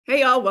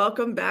Hey, y'all,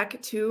 welcome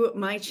back to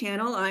my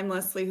channel. I'm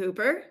Leslie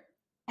Hooper.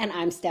 And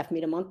I'm Steph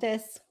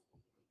Miramontes.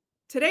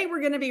 Today, we're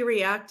going to be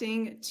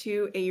reacting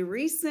to a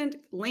recent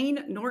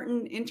Lane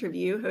Norton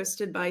interview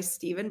hosted by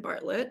Stephen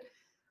Bartlett.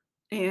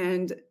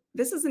 And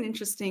this is an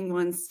interesting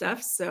one,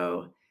 Steph.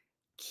 So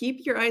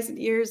keep your eyes and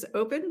ears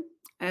open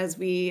as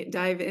we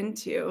dive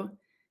into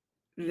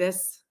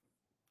this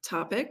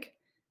topic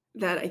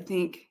that I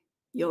think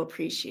you'll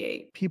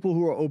appreciate. People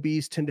who are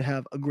obese tend to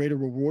have a greater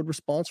reward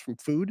response from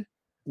food,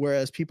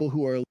 whereas people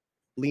who are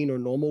lean or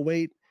normal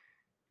weight,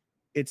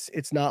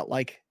 it's not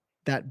like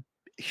that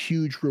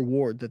huge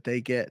reward that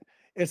they get.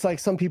 It's like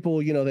some people,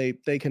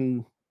 they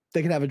can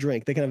have a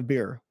drink, they can have a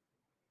beer,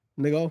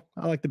 and they go,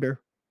 I like the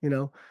beer,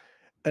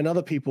 and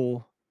other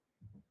people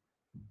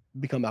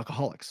become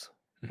alcoholics,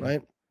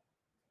 right?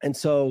 And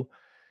so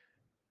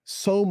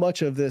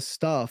much of this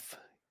stuff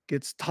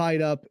gets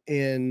tied up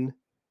in,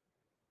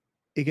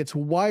 it gets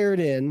wired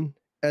in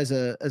as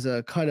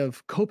a kind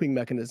of coping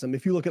mechanism.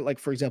 If you look at, like,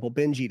 for example,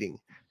 binge eating,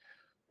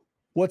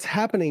 what's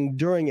happening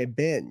during a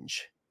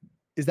binge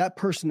is that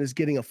person is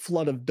getting a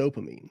flood of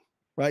dopamine,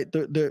 right?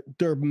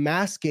 They're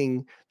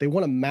masking, they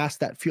want to mask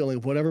that feeling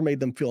of whatever made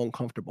them feel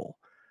uncomfortable.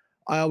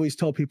 I always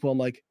tell people, I'm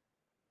like,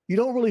 you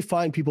don't really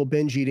find people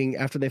binge eating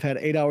after they've had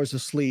 8 hours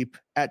of sleep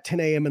at 10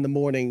 a.m. in the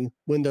morning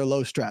when they're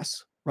low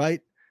stress, right?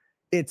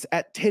 It's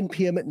at 10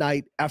 p.m. at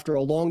night after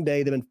a long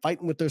day. They've been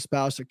fighting with their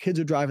spouse, their kids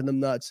are driving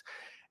them nuts,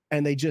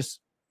 and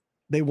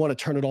they want to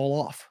turn it all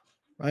off,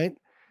 right?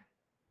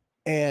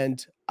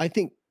 And I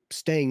think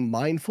staying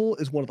mindful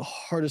is one of the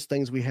hardest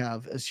things we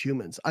have as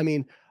humans. I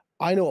mean,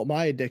 I know what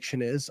my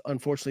addiction is,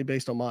 unfortunately,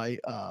 based on my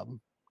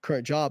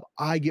current job.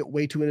 I get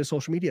way too into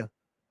social media.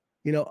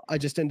 I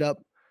just end up,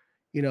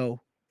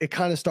 it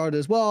kind of started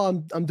as,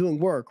 well, I'm doing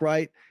work,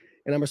 right?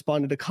 And I'm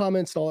responding to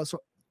comments and all that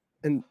sort.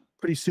 And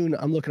pretty soon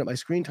I'm looking at my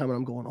screen time and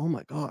I'm going, oh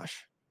my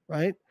gosh,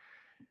 right?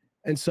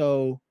 And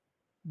so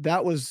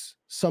that was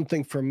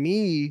something for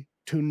me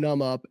to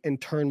numb up and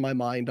turn my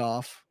mind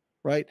off,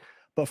 right?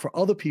 But for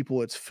other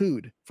people, it's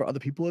food. For other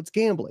people, it's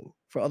gambling.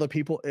 For other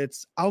people,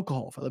 it's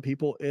alcohol. For other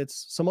people,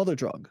 it's some other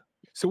drug.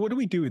 So what do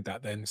we do with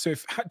that then? So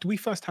do we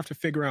first have to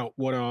figure out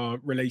what our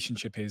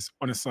relationship is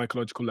on a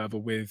psychological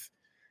level with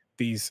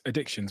these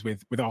addictions,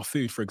 with our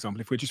food, for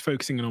example? If we're just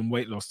focusing on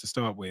weight loss to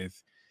start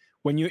with,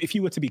 if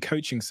you were to be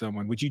coaching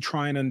someone, would you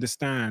try and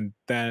understand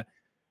their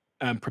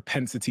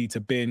propensity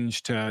to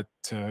binge, to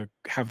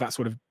have that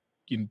sort of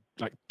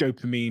like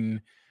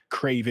dopamine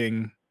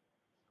craving,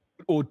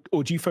 or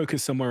do you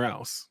focus somewhere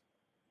else?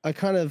 I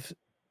kind of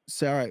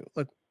say, all right,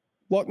 like,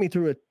 walk me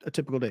through a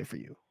typical day for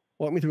you.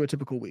 Walk me through a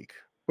typical week.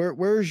 Where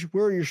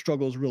are your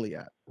struggles really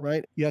at,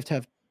 right? You have to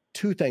have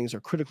two things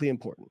are critically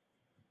important: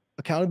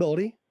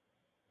 accountability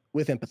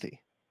with empathy.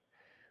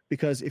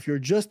 Because if you're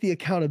just the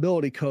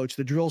accountability coach,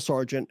 the drill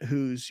sergeant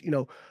who's,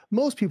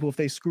 most people, if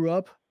they screw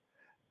up,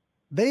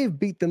 they've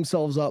beat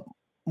themselves up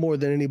more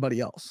than anybody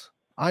else.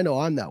 I know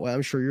I'm that way.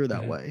 I'm sure you're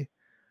that way.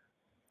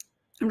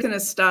 I'm going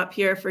to stop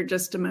here for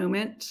just a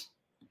moment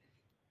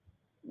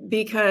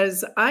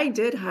because I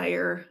did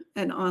hire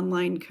an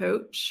online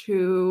coach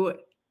who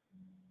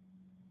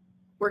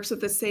works with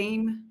the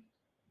same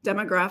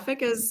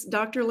demographic as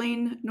Dr.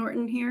 Lane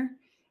Norton here.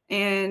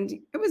 And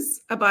it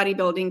was a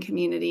bodybuilding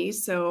community.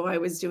 So I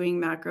was doing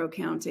macro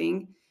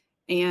counting.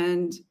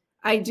 And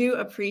I do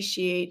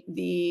appreciate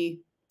the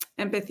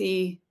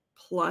empathy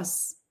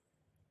plus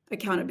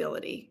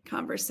accountability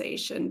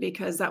conversation,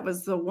 because that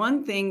was the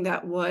one thing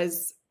that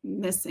was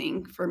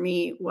missing for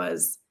me,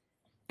 was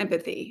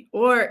empathy,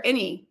 or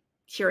any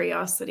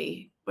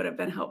curiosity would have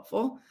been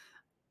helpful.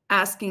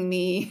 Asking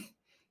me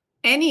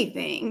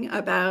anything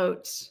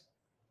about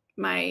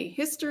my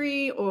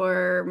history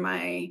or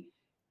my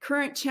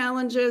current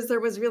challenges, there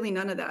was really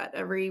none of that.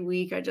 Every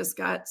week, I just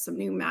got some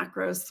new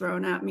macros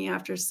thrown at me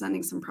after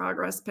sending some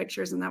progress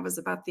pictures, and that was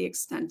about the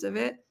extent of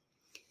it.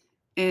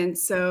 And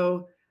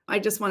so I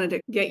just wanted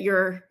to get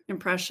your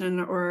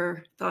impression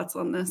or thoughts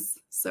on this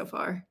so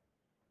far.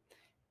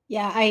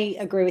 Yeah, I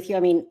agree with you.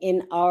 I mean,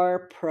 in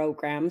our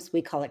programs,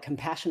 we call it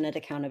compassionate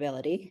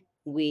accountability.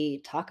 We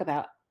talk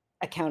about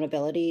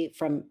accountability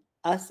from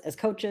us as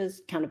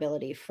coaches,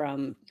 accountability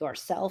from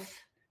yourself.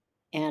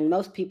 And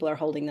most people are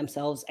holding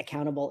themselves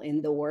accountable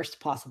in the worst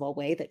possible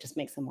way that just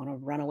makes them want to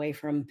run away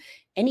from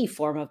any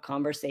form of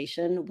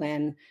conversation.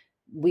 When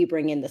we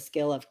bring in the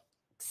skill of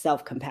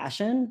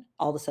self-compassion,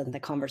 all of a sudden the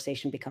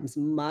conversation becomes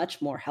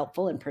much more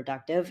helpful and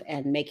productive,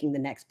 and making the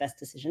next best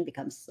decision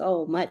becomes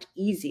so much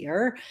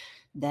easier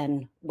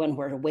than when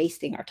we're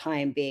wasting our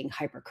time being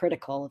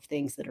hypercritical of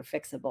things that are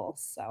fixable.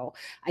 So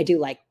I do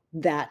like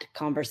that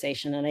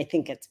conversation, and I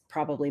think it's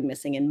probably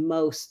missing in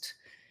most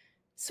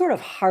sort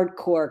of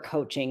hardcore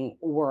coaching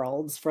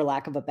worlds, for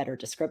lack of a better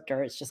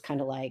descriptor. It's just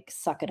kind of like,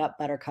 suck it up,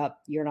 buttercup.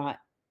 You're not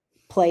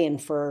playing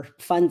for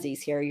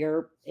funsies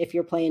here. If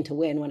you're playing to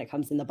win when it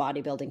comes in the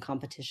bodybuilding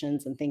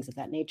competitions and things of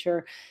that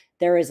nature,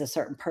 there is a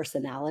certain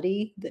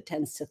personality that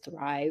tends to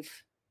thrive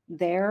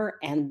there.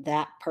 And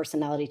that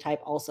personality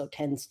type also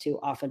tends to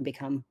often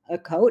become a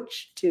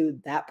coach to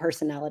that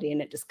personality.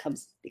 And it just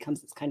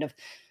becomes this kind of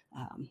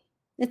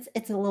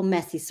It's a little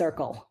messy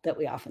circle that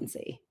we often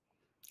see.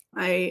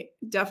 I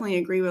definitely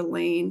agree with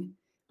Lane.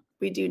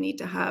 We do need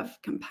to have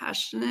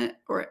compassionate,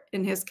 or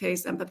in his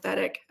case,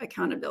 empathetic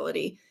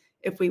accountability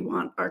if we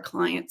want our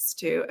clients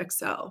to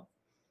excel.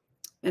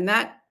 And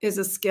that is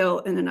a skill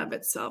in and of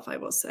itself, I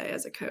will say,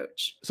 as a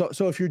coach.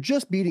 So if you're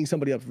just beating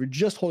somebody up, if you're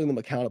just holding them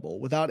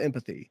accountable without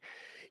empathy,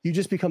 you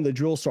just become the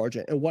drill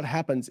sergeant. And what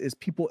happens is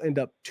people end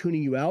up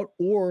tuning you out,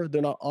 or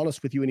they're not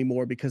honest with you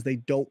anymore because they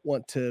don't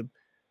want to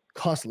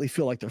constantly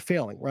feel like they're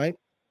failing, right?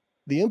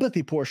 The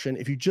empathy portion,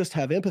 if you just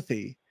have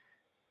empathy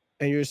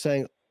and you're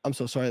saying, I'm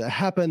so sorry that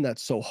happened,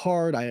 that's so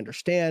hard, I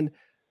understand,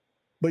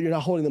 but you're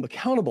not holding them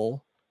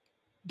accountable,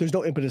 there's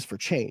no impetus for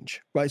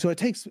change, right? So it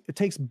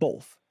takes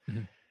both.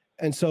 Mm-hmm.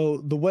 And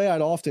so the way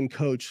I'd often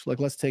coach, like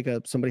let's take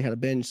somebody had a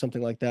binge,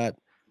 something like that.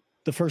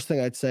 The first thing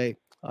I'd say,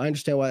 I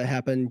understand why it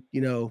happened.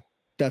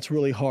 That's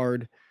really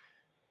hard.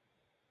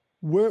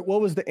 What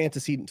was the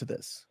antecedent to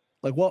this?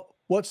 Like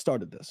what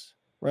started this,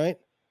 right?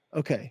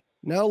 Okay.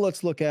 Now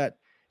let's look at,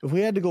 if we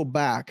had to go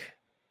back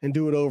and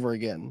do it over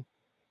again,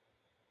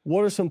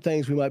 what are some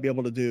things we might be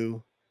able to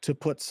do to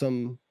put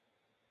some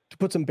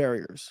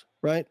barriers,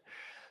 right?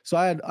 So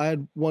I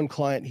had one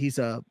client, he's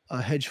a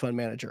hedge fund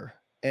manager.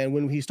 And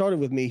when he started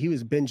with me, he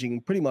was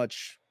binging pretty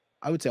much,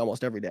 I would say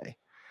almost every day.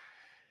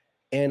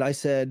 And I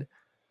said,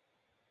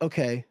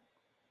 okay,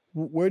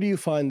 where do you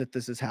find that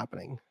this is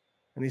happening?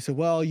 And he said,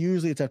 well,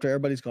 usually it's after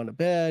everybody's gone to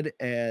bed.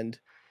 And,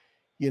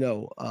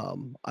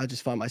 I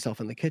just find myself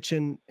in the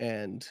kitchen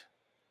and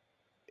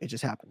it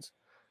just happens.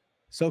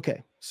 So,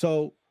 okay.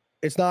 So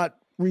it's not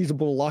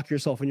reasonable to lock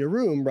yourself in your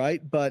room,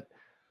 right? But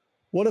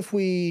what if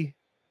we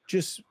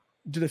just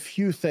did a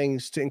few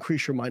things to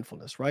increase your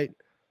mindfulness, right?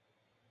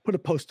 Put a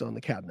post-it on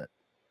the cabinet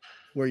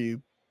where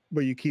you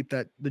keep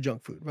the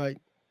junk food, right?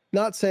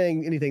 Not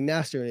saying anything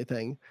nasty or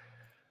anything,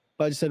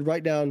 but I just said,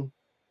 write down,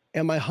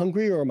 am I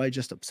hungry or am I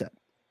just upset?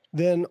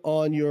 Then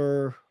on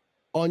your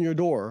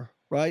door,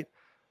 right?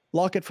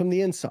 Lock it from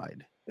the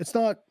inside. It's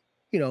not,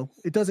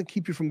 it doesn't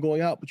keep you from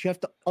going out, but you have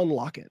to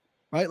unlock it,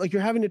 right? Like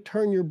you're having to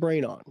turn your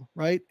brain on,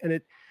 right?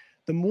 And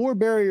the more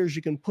barriers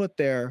you can put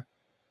there,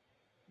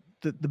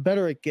 the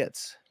better it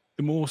gets.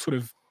 The more sort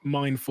of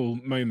mindful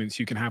moments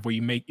you can have where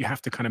you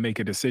have to kind of make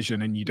a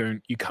decision and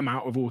you come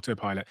out of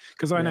autopilot.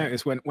 Because I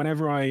notice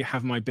whenever I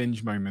have my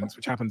binge moments,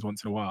 which happens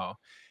once in a while,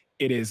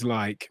 it is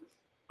like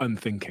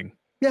unthinking.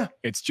 Yeah.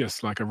 It's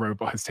just like a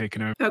robot has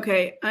taken over.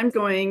 Okay, I'm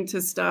going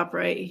to stop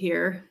right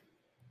here.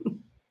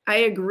 I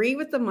agree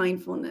with the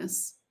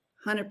mindfulness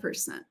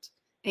 100%,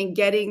 and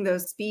getting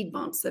those speed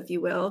bumps, if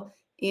you will,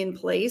 in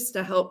place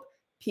to help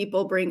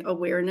people bring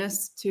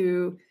awareness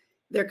to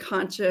their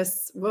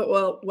conscious,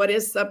 what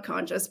is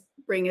subconscious,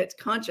 bring it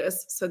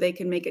conscious so they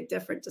can make a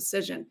different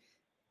decision.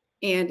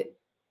 And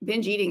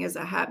binge eating is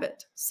a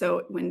habit.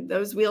 So when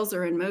those wheels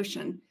are in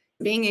motion,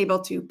 being able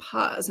to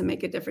pause and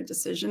make a different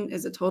decision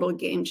is a total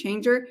game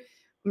changer.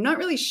 I'm not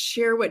really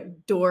sure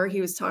what door he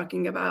was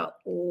talking about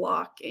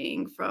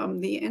locking from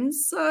the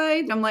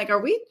inside. I'm like,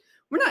 we're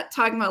not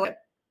talking about like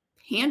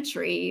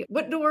pantry.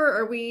 What door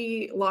are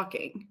we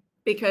locking?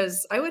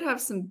 Because I would have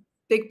some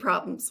big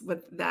problems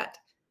with that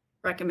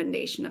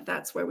recommendation if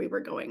that's where we were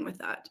going with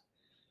that.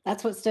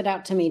 That's what stood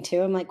out to me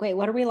too. I'm like, wait,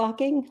 what are we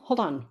locking?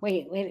 Hold on.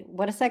 Wait,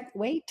 what a sec.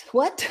 Wait,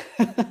 what?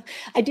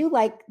 I do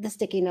like the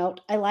sticky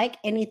note. I like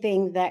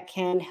anything that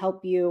can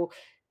help you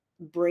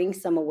bring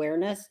some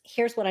awareness.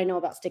 Here's what I know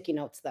about sticky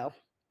notes though.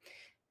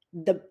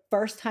 The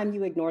first time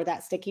you ignore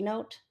that sticky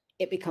note,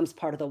 it becomes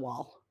part of the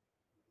wall.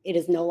 It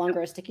is no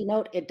longer a sticky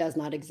note. It does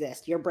not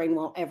exist. Your brain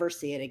won't ever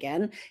see it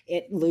again.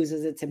 It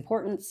loses its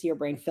importance. Your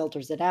brain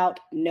filters it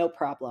out. No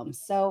problem.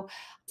 So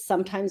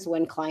sometimes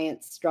when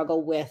clients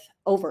struggle with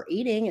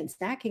overeating and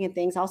snacking and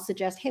things, I'll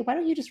suggest, hey, why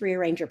don't you just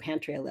rearrange your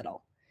pantry a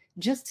little?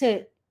 Just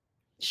to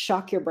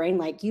shock your brain.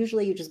 Like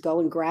usually you just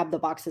go and grab the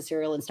box of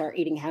cereal and start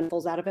eating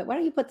handfuls out of it. Why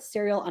don't you put the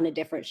cereal on a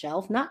different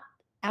shelf, not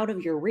out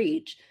of your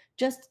reach,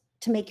 just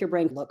to make your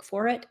brain look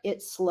for it.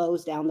 It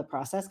slows down the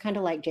process, kind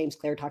of like James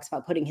Clear talks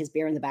about putting his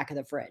beer in the back of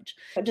the fridge.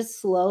 It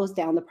just slows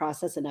down the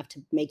process enough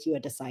to make you a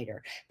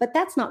decider. But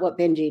that's not what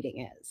binge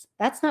eating is.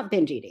 That's not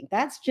binge eating.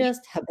 That's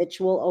just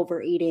habitual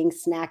overeating,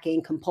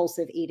 snacking,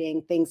 compulsive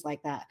eating, things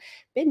like that.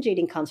 Binge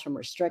eating comes from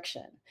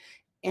restriction.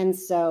 And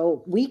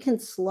so we can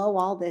slow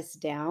all this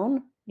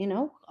down.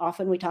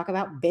 Often we talk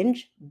about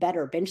binge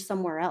better, binge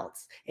somewhere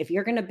else. If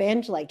you're going to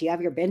binge, like, do you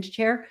have your binge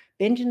chair?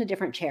 Binge in a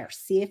different chair.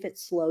 See if it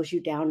slows you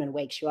down and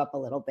wakes you up a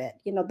little bit.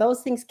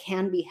 Those things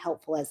can be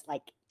helpful as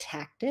like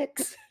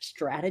tactics,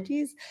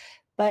 strategies,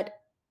 but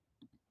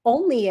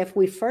only if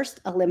we first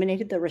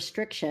eliminated the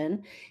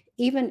restriction,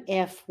 even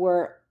if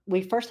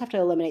we first have to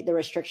eliminate the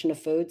restriction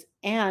of foods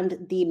and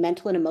the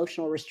mental and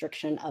emotional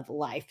restriction of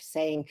life,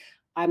 saying,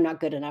 I'm not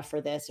good enough for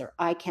this, or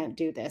I can't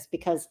do this,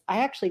 because I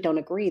actually don't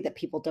agree that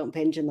people don't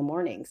binge in the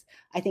mornings.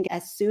 I think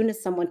as soon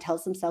as someone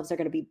tells themselves they're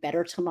going to be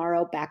better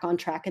tomorrow, back on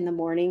track in the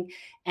morning,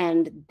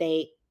 and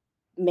they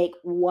make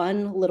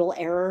one little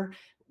error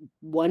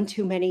one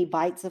too many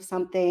bites of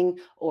something,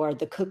 or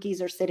the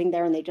cookies are sitting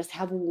there and they just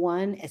have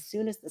one, as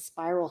soon as the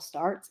spiral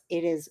starts,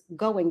 it is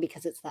going,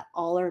 because it's that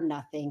all or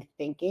nothing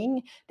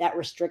thinking, that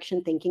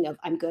restriction thinking of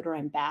I'm good or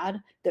I'm bad,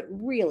 that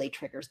really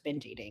triggers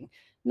binge eating,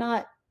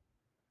 not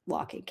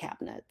locking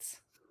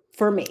cabinets,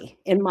 for me,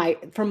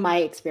 from my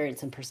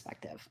experience and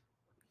perspective.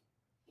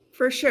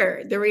 For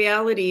sure. The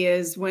reality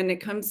is, when it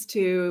comes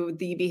to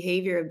the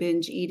behavior of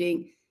binge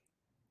eating,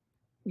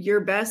 you're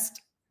best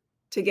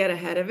to get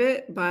ahead of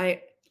it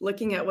by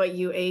looking at what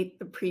you ate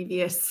the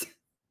previous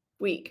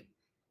week.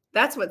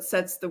 That's what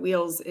sets the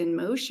wheels in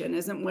motion,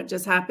 isn't what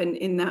just happened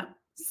in that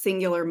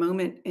singular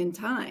moment in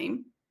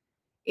time.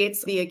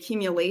 It's the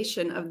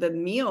accumulation of the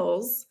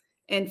meals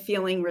and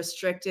feeling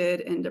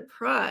restricted and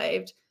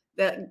deprived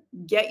that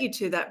get you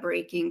to that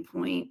breaking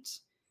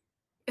point.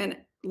 And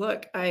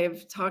look,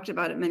 I've talked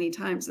about it many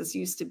times. This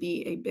used to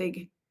be a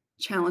big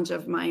challenge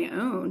of my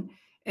own,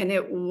 and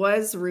it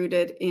was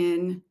rooted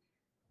in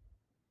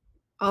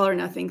all or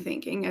nothing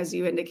thinking, as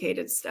you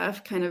indicated,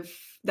 Steph. Kind of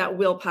that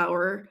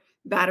willpower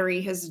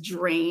battery has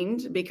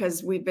drained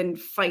because we've been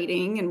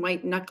fighting and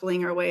white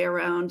knuckling our way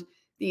around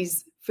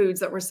these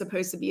foods that we're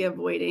supposed to be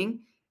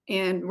avoiding.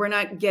 And we're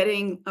not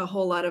getting a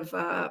whole lot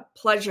of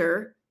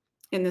pleasure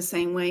in the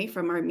same way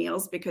from our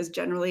meals, because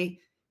generally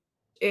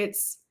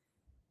it's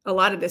a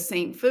lot of the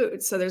same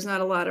food. So there's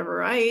not a lot of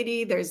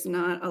variety. There's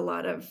not a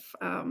lot of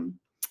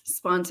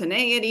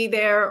spontaneity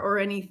there or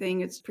anything.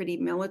 It's pretty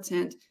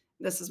militant.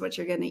 This is what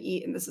you're going to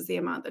eat, and this is the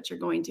amount that you're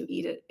going to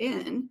eat it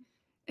in.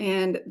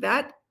 And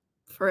that,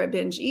 for a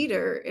binge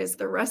eater, is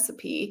the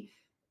recipe,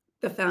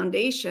 the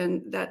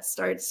foundation that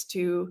starts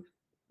to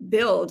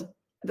build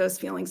those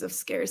feelings of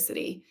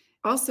scarcity.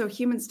 Also,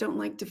 humans don't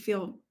like to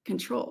feel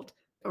controlled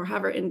or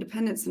have our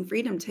independence and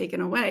freedom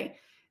taken away.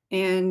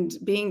 And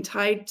being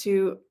tied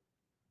to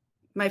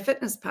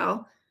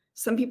MyFitnessPal,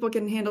 some people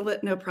can handle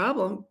it no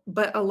problem,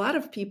 but a lot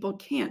of people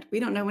can't. We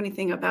don't know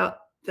anything about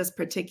this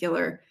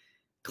particular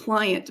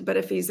client, but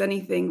if he's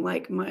anything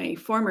like my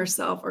former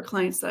self or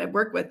clients that I've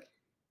worked with,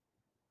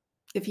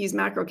 if he's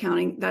macro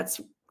counting,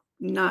 that's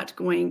not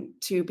going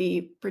to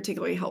be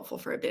particularly helpful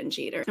for a binge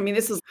eater. I mean,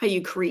 this is how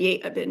you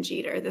create a binge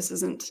eater. This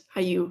isn't how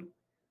you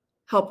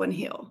help one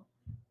heal.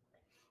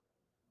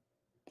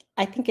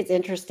 I think it's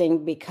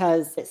interesting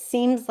because it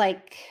seems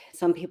like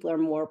some people are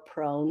more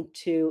prone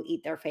to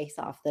eat their face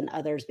off than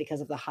others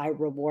because of the high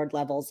reward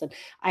levels. And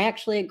I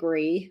actually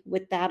agree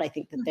with that. I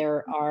think that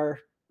there are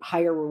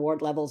higher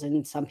reward levels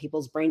in some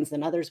people's brains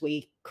than others.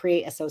 We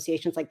create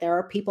associations. Like, there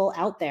are people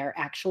out there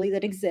actually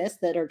that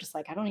exist that are just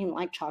like, I don't even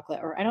like chocolate,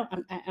 or I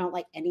don't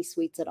like any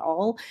sweets at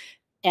all.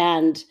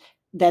 And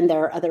then there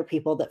are other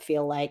people that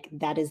feel like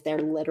that is their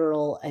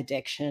literal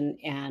addiction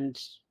and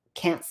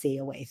can't see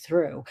a way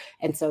through.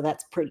 And so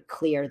that's pretty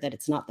clear that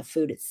it's not the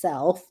food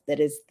itself that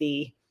is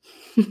the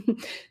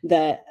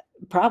the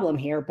problem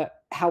here, but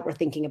how we're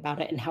thinking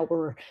about it and how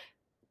we're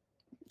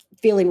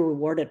feeling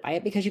rewarded by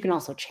it, because you can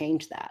also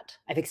change that.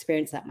 I've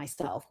experienced that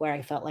myself, where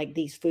I felt like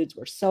these foods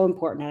were so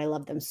important and I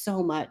loved them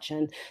so much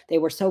and they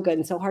were so good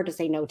and so hard to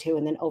say no to.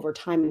 And then over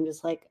time, I'm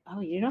just like, oh,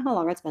 you know how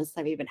long it's been since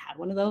I've even had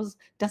one of those?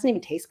 It doesn't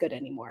even taste good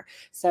anymore.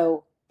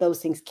 So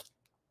those things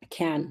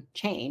can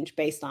change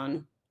based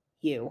on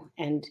you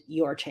and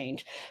your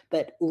change.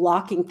 But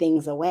locking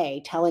things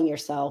away, telling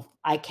yourself,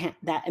 I can't,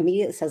 that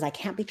immediately says, I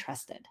can't be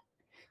trusted.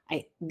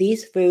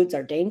 These foods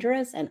are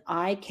dangerous and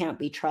I can't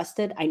be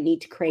trusted. I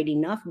need to create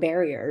enough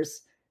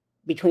barriers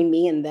between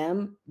me and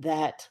them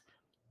that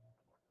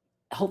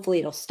hopefully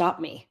it'll stop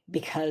me,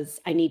 because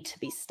I need to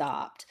be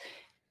stopped.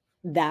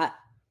 That,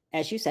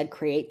 as you said,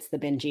 creates the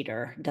binge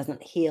eater,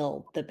 doesn't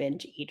heal the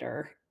binge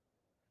eater.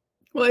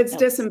 Well, it's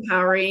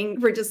disempowering.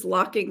 We're just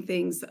locking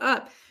things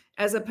up,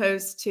 as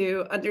opposed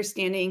to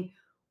understanding,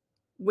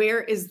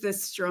 where is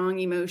this strong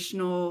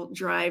emotional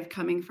drive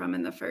coming from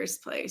in the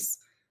first place?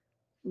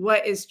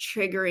 What is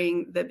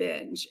triggering the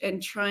binge,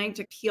 and trying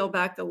to peel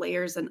back the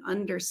layers and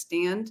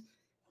understand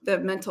the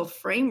mental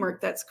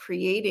framework that's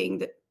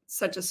creating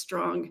such a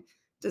strong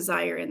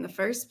desire in the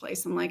first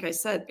place. And like I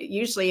said,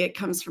 usually it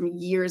comes from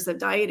years of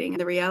dieting.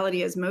 The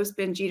reality is, most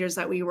binge eaters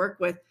that we work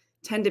with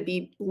tend to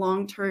be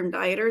long-term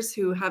dieters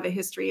who have a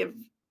history of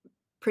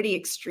pretty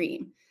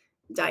extreme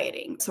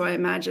dieting. So I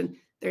imagine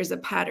there's a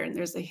pattern,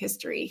 there's a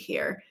history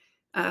here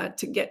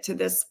to get to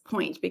this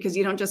point, because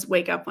you don't just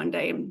wake up one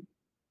day and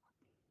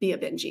be a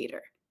binge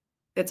eater.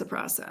 It's a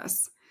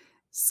process.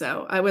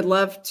 So I would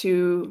love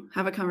to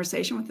have a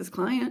conversation with this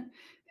client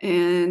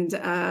and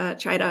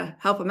try to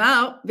help him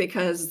out,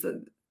 because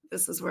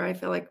this is where I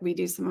feel like we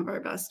do some of our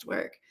best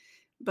work.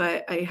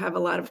 But I have a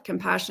lot of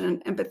compassion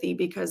and empathy,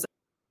 because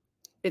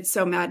it's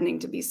so maddening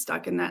to be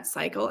stuck in that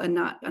cycle and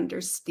not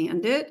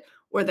understand it,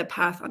 or the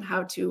path on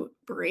how to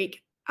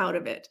break out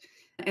of it.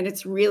 And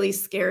it's really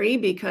scary,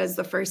 because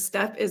the first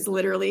step is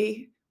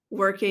literally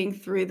working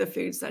through the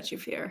foods that you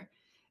fear.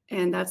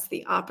 And that's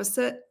the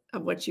opposite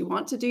of what you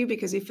want to do,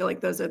 because you feel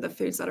like those are the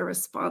foods that are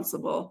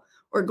responsible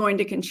or going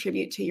to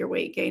contribute to your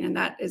weight gain. And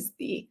that is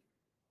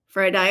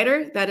for a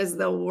dieter, that is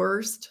the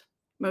worst,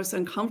 most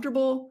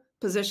uncomfortable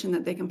position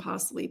that they can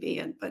possibly be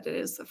in, but it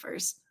is the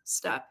first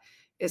step,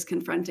 is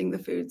confronting the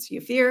foods you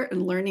fear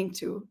and learning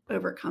to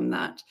overcome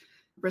that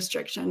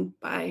restriction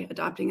by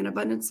adopting an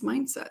abundance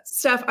mindset.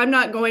 Steph, I'm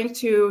not going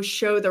to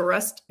show the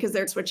rest because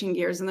they're switching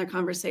gears in their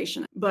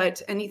conversation,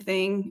 but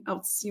anything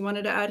else you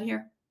wanted to add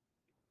here?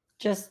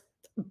 Just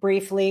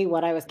briefly,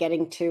 what I was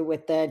getting to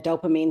with the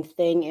dopamine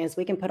thing is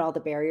we can put all the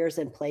barriers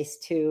in place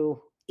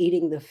to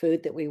eating the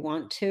food that we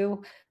want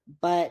to,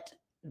 but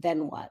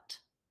then what?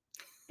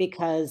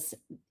 Because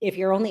if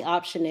your only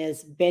option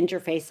is bend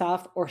your face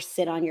off or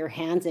sit on your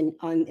hands and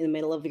in the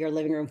middle of your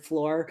living room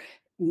floor,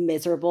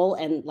 miserable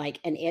and like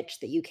an itch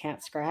that you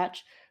can't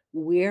scratch,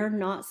 we're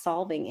not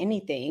solving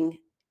anything.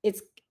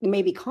 It's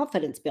maybe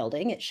confidence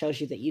building. It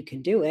shows you that you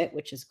can do it,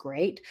 which is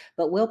great,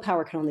 but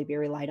willpower can only be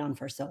relied on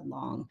for so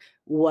long.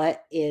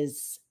 What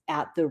is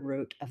at the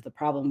root of the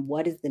problem?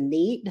 What is the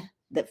need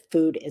that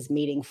food is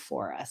meeting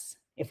for us?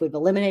 If we've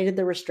eliminated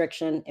the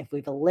restriction, if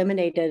we've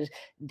eliminated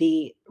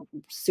the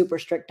super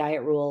strict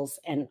diet rules,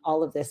 and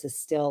all of this is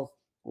still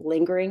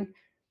lingering,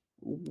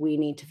 we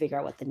need to figure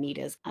out what the need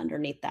is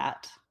underneath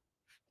that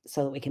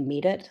so that we can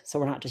meet it. So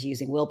we're not just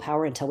using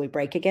willpower until we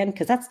break again,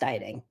 because that's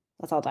dieting.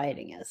 That's all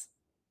dieting is.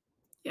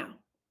 Yeah.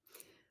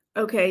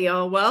 Okay,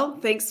 y'all. Well,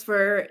 thanks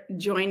for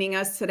joining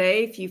us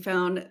today. If you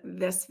found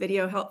this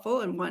video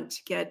helpful and want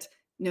to get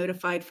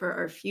notified for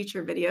our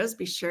future videos,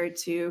 be sure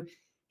to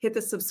hit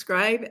the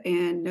subscribe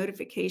and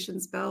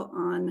notifications bell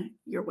on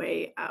your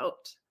way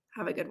out.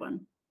 Have a good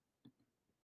one.